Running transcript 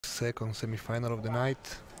second semi-final of the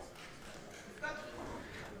night.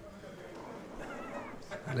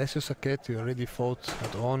 Alessio Sacchetti already fought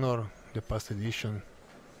at Honor the past edition.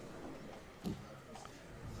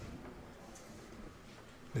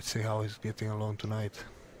 Let's see how he's getting along tonight.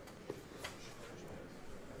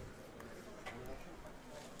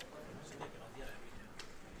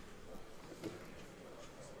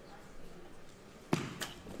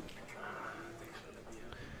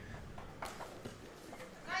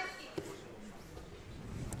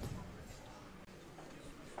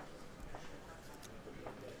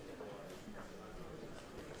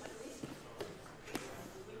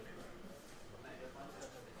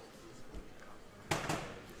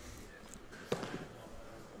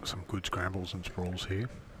 Some good scrambles and sprawls here.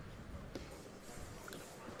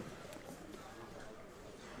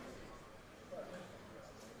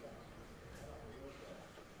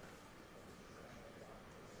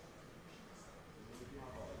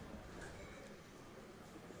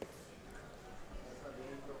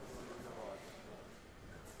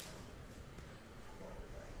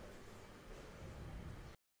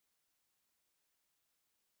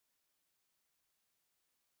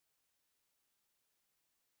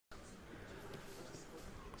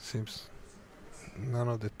 Seems none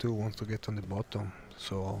of the two wants to get on the bottom,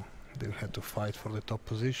 so they'll have to fight for the top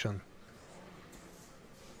position.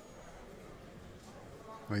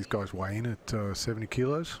 These guys weigh in at 70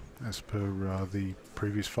 kilos as per the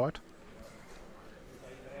previous fight.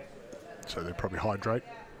 So they'll probably hydrate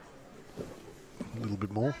a little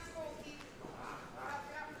bit more.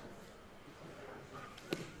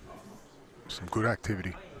 Some good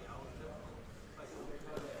activity.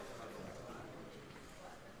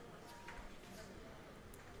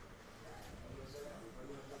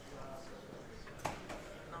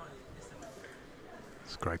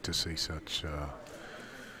 It's great to see such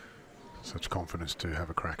confidence to have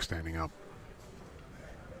a crack standing up.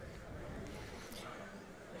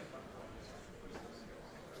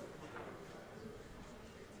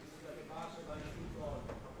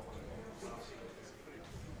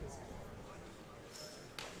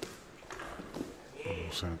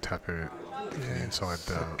 Also tap her inside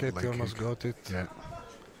the leg almost kick. got it. Yeah.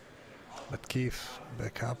 But Keith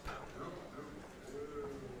back up.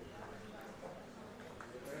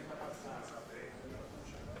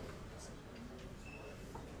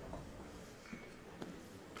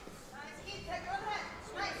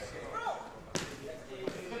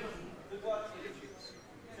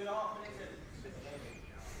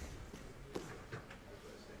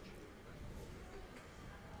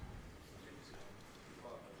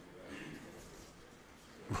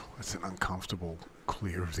 That's an uncomfortable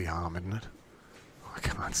clear of the arm, isn't it? I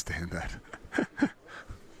can't stand that.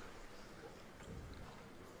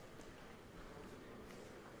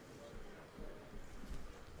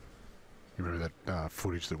 You remember that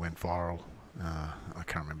footage that went viral? I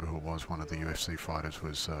can't remember who it was. One of the UFC fighters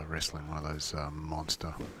was wrestling one of those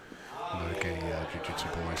monster American jiu-jitsu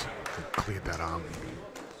boys that cleared that arm.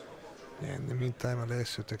 Yeah, in the meantime,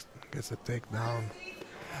 Alessio gets a takedown.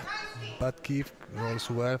 But Keith rolls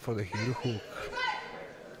well for the heel hook.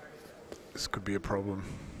 This could be a problem.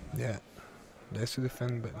 Yeah, Alessio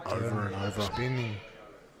defend but Over and over. Spinning.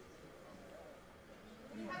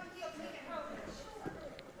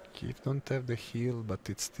 Keith don't have the heel, but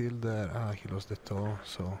it's still there. Ah, he lost the toe,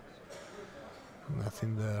 so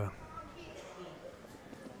nothing there.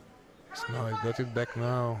 So now he got it back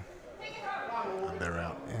now. And they're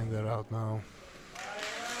out. And they're out now.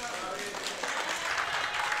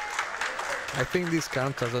 I think this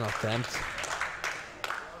counts as an attempt.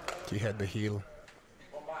 He had the heel.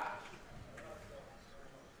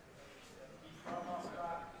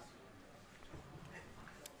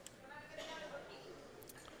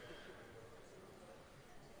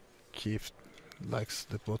 Keith likes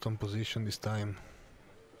the bottom position this time.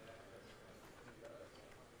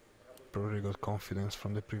 Probably got confidence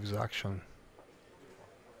from the previous action.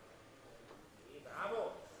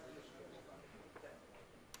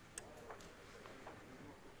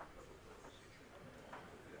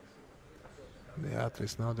 The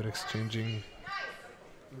athletes now they're exchanging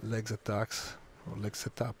legs attacks or leg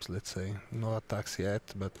setups, let's say. No attacks yet,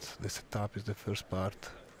 but the setup is the first part.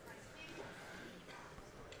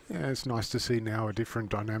 Yeah, it's nice to see now a different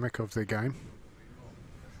dynamic of their game.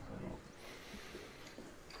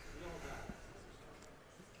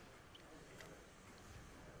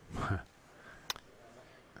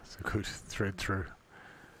 That's a good thread through.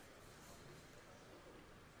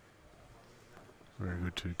 Very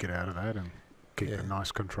good to get out of that and keep a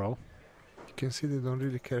nice control. You can see they don't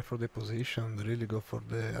really care for the position, they really go for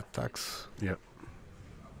the attacks. Yep.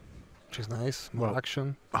 which is nice. More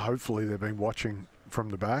action. Hopefully they've been watching from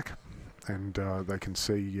the back, and they can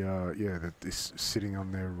see, yeah, that this sitting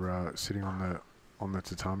on their on the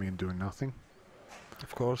tatami and doing nothing.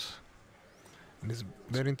 Of course. And it's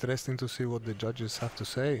very interesting to see what the judges have to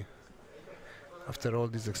say after all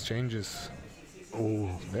these exchanges. Oh,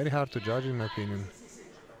 it's very hard to judge, in my opinion.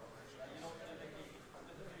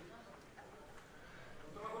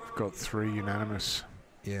 We've got 3 unanimous.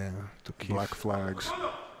 Yeah, to Keith. Black flags.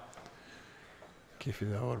 Keith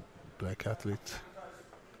is our black athlete.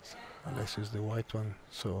 Alessio is the white one,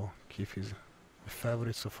 so Keith is the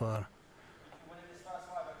favorite so far.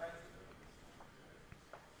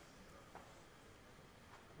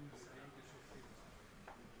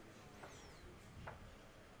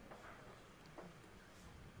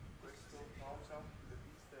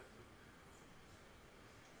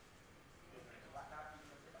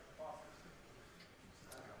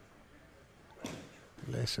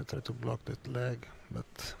 Alessio tried to block that leg,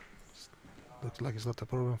 but looks like it's not a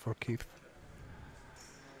problem for Keith.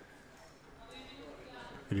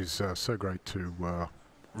 It is so great to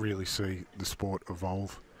really see the sport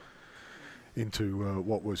evolve into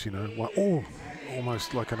what was, you know,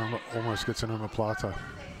 almost like almost gets an omoplata.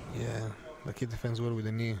 Yeah, like he defends well with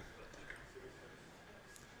the knee.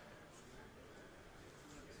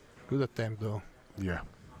 Good attempt though. Yeah,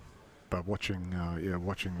 but watching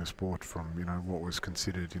the sport from, you know, what was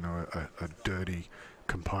considered, you know, a dirty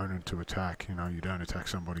component to attack. You know, you don't attack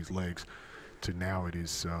somebody's legs, to now it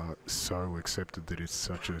is so accepted that it's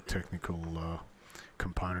such a technical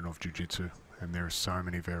component of jiu-jitsu, and there are so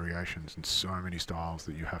many variations and so many styles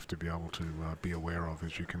that you have to be able to be aware of.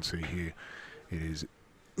 As you can see here, it is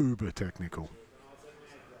uber technical.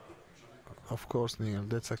 Of course, Neil,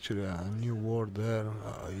 that's actually a new word there.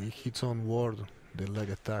 He hits on word, the leg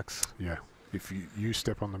attacks. Yeah, if you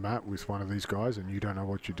step on the mat with one of these guys and you don't know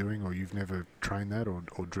what you're doing, or you've never trained that or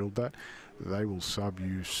drilled that, they will sub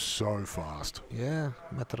you so fast. Yeah,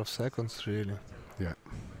 matter of seconds, really. Yeah.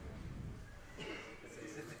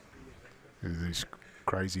 These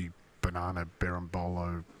crazy banana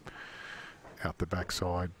berimbolo out the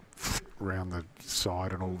backside, round the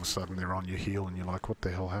side, and all of a sudden they're on your heel and you're like, what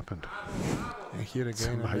the hell happened? And here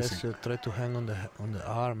again, Alessio tried to hang on the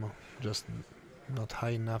arm, just not high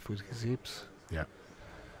enough with his hips. Yeah.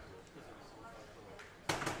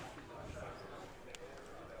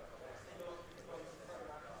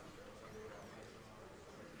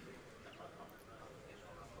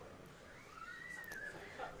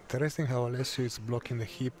 Interesting how Alessio is blocking the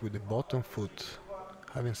hip with the bottom foot.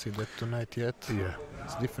 Haven't seen that tonight yet. Yeah.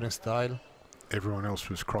 It's a different style. Everyone else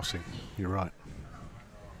was crossing. You're right.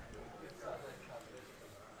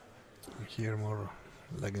 And here more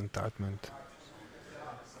leg entirement.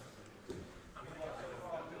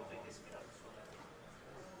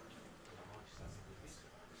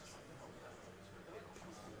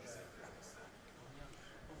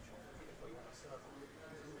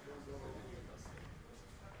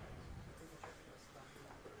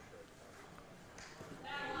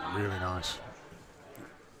 Really nice.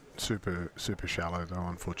 Super shallow though,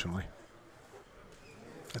 unfortunately.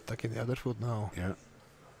 Attacking the other foot now. Yeah.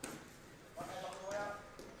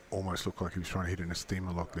 Almost looked like he was trying to hit in a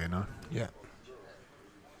steamer lock there, no? Yeah.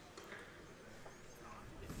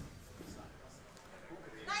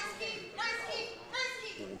 Oh,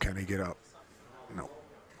 can he get up? No.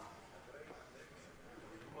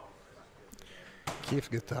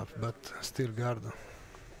 Keith get up, but still guard to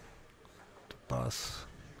pass.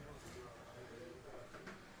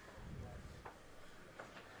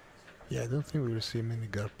 Yeah, I don't think we will see many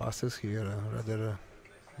guard passes here, rather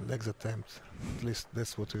legs attempt. At least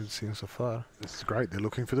that's what we've seen so far. This is great. They're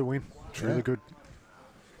looking for the win. It's really good.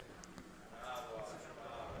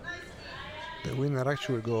 The winner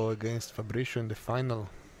actually will go against Fabricio in the final.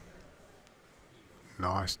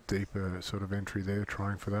 Nice, deeper sort of entry there,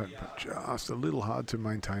 trying for that, but just a little hard to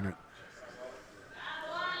maintain it.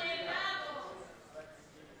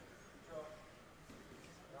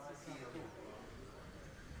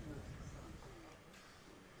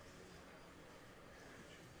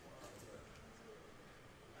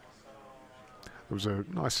 It was a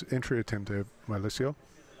nice entry attempt there by Alessio.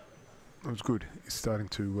 It was good. He's starting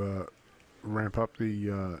to ramp up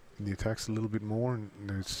the attacks a little bit more, and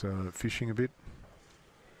there's fishing a bit.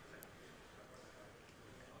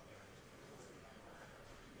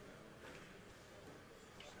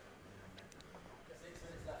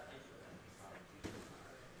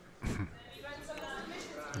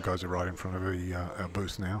 The guys are right in front of our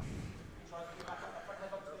booth now.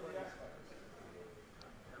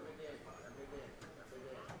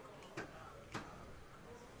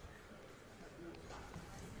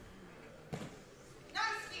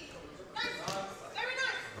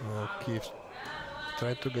 Keith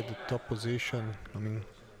tried to get the top position, I mean,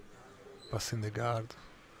 passing the guard.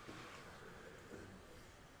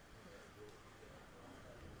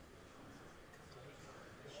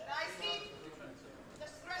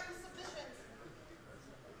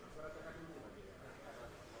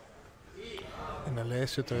 And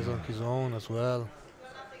Alessio tries on his own as well.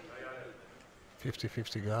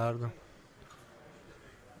 50-50 guard.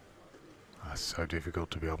 It's so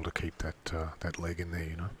difficult to be able to keep that leg in there,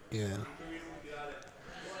 you know. Yeah.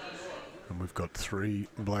 And we've got 3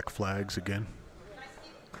 black flags again.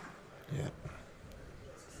 Yeah.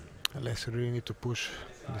 Alessio really need to push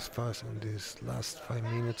this fast in these last 5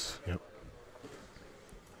 minutes. Yep.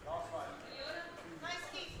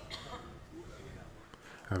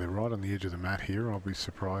 Now they're right on the edge of the mat here. I'll be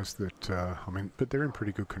surprised that, I mean, but they're in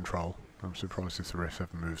pretty good control. I'm surprised if the refs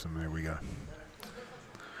haven't moved them. There we go.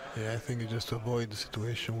 Yeah, I think it's just to avoid the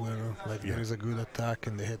situation where like there is a good attack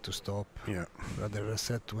and they had to stop. Yeah. Rather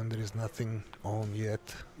reset when there is nothing on yet.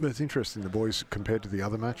 But it's interesting, the boys, compared to the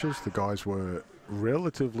other matches, the guys were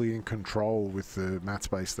relatively in control with the mat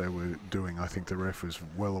space they were doing. I think the ref was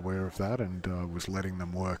well aware of that and was letting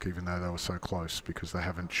them work even though they were so close, because they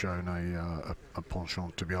haven't shown a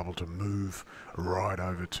penchant to be able to move right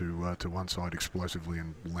over to one side explosively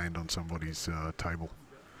and land on somebody's table.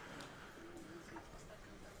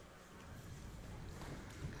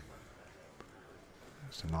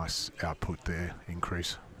 It's a nice output there,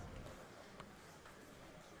 increase.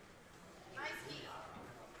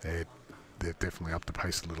 They're definitely up the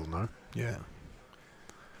pace a little, no? Yeah.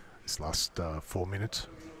 This last 4 minutes.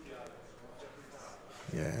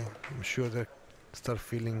 Yeah, I'm sure they start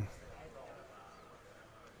feeling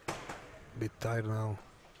a bit tired now.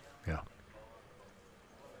 Yeah.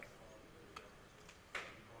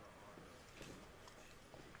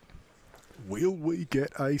 Will we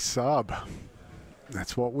get a sub?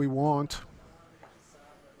 That's what we want.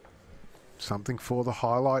 Something for the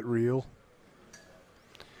highlight reel.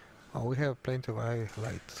 Oh, we have plenty of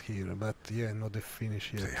highlights here, but yeah, not the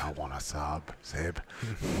finish yet. See, I want a sub, Seb.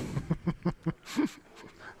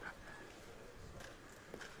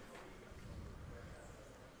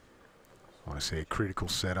 I want to see a critical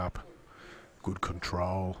setup, good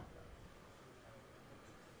control.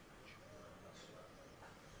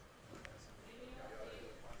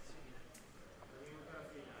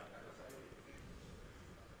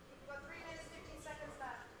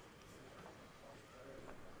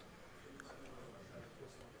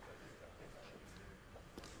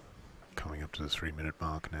 Coming up to the 3-minute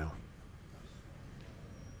mark now.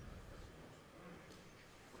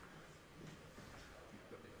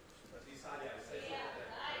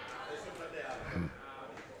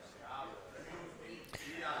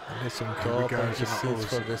 It's on top and he sits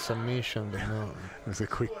for the submission, but no. There's a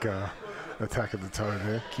quick attack at the toe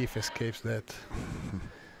there. Keith escapes that.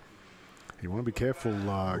 You want to be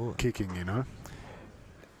careful kicking, you know.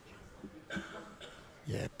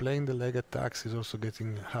 Yeah, playing the leg attacks is also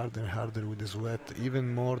getting harder and harder with the sweat,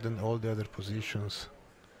 even more than all the other positions.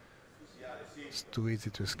 It's too easy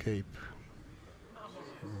to escape.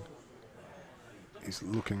 He's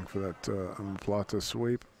looking for that omoplata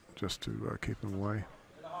sweep just to keep him away.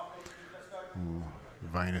 Ooh,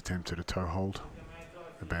 vain attempt at a toe hold.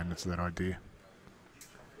 Abandons that idea.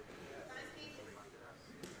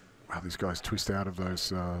 Wow, these guys twist out of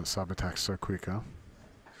those sub attacks so quick, huh?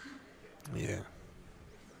 Yeah.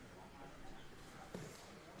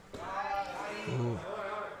 Ooh.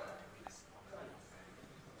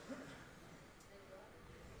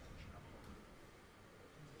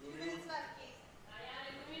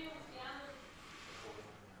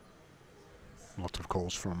 Lots of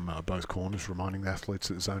calls from both corners reminding the athletes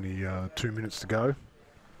that there's only 2 minutes to go.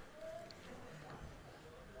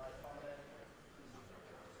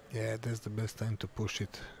 Yeah, that's the best time to push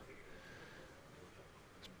it.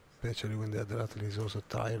 Especially when the other athlete is also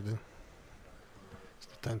tired. It's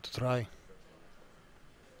the time to try.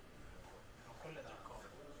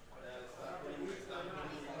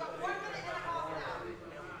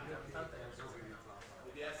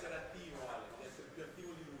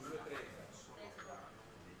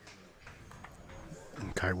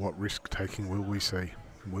 Okay, what risk taking will we see?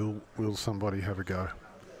 Will somebody have a go?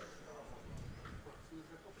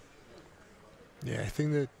 Yeah, I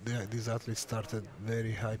think that these athletes started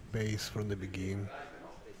very high pace from the beginning.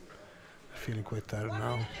 Feeling quite tired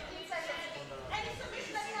now.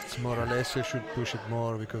 It's more Alessio should push it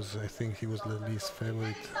more because I think he was the least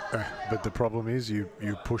favorite. But the problem is you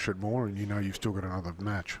push it more and you know you've still got another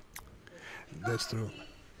match. That's true.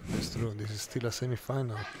 That's true. This is still a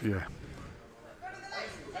semi-final. Yeah.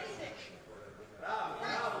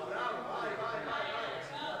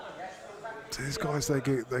 these guys, they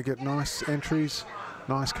get nice entries,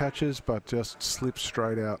 nice catches, but just slip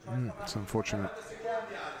straight out. It's unfortunate.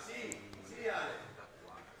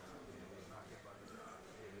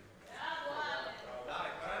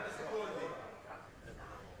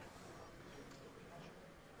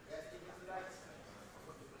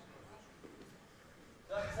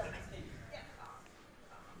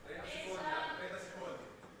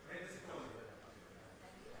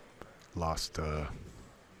 Last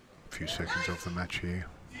few seconds of the match here.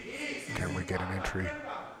 Can we get an entry?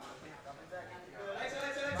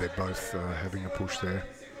 They're both having a push there.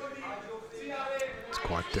 It's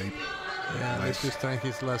quite deep. Yeah, this is trying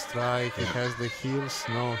his last strike. He has the heels.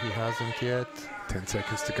 No, he hasn't yet. 10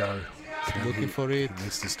 seconds to go. Looking for it. He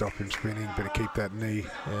needs to stop him spinning. Better keep that knee.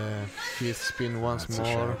 Yeah, he's spin once That's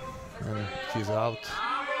more, and he's out.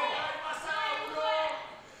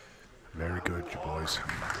 Very good, you boys.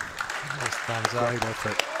 Nice thumbs up. Great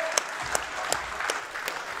effort.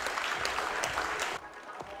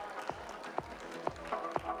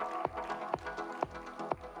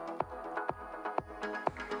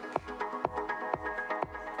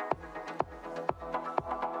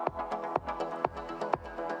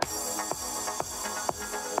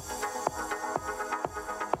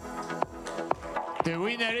 The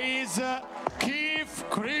winner is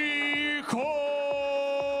Krikorian.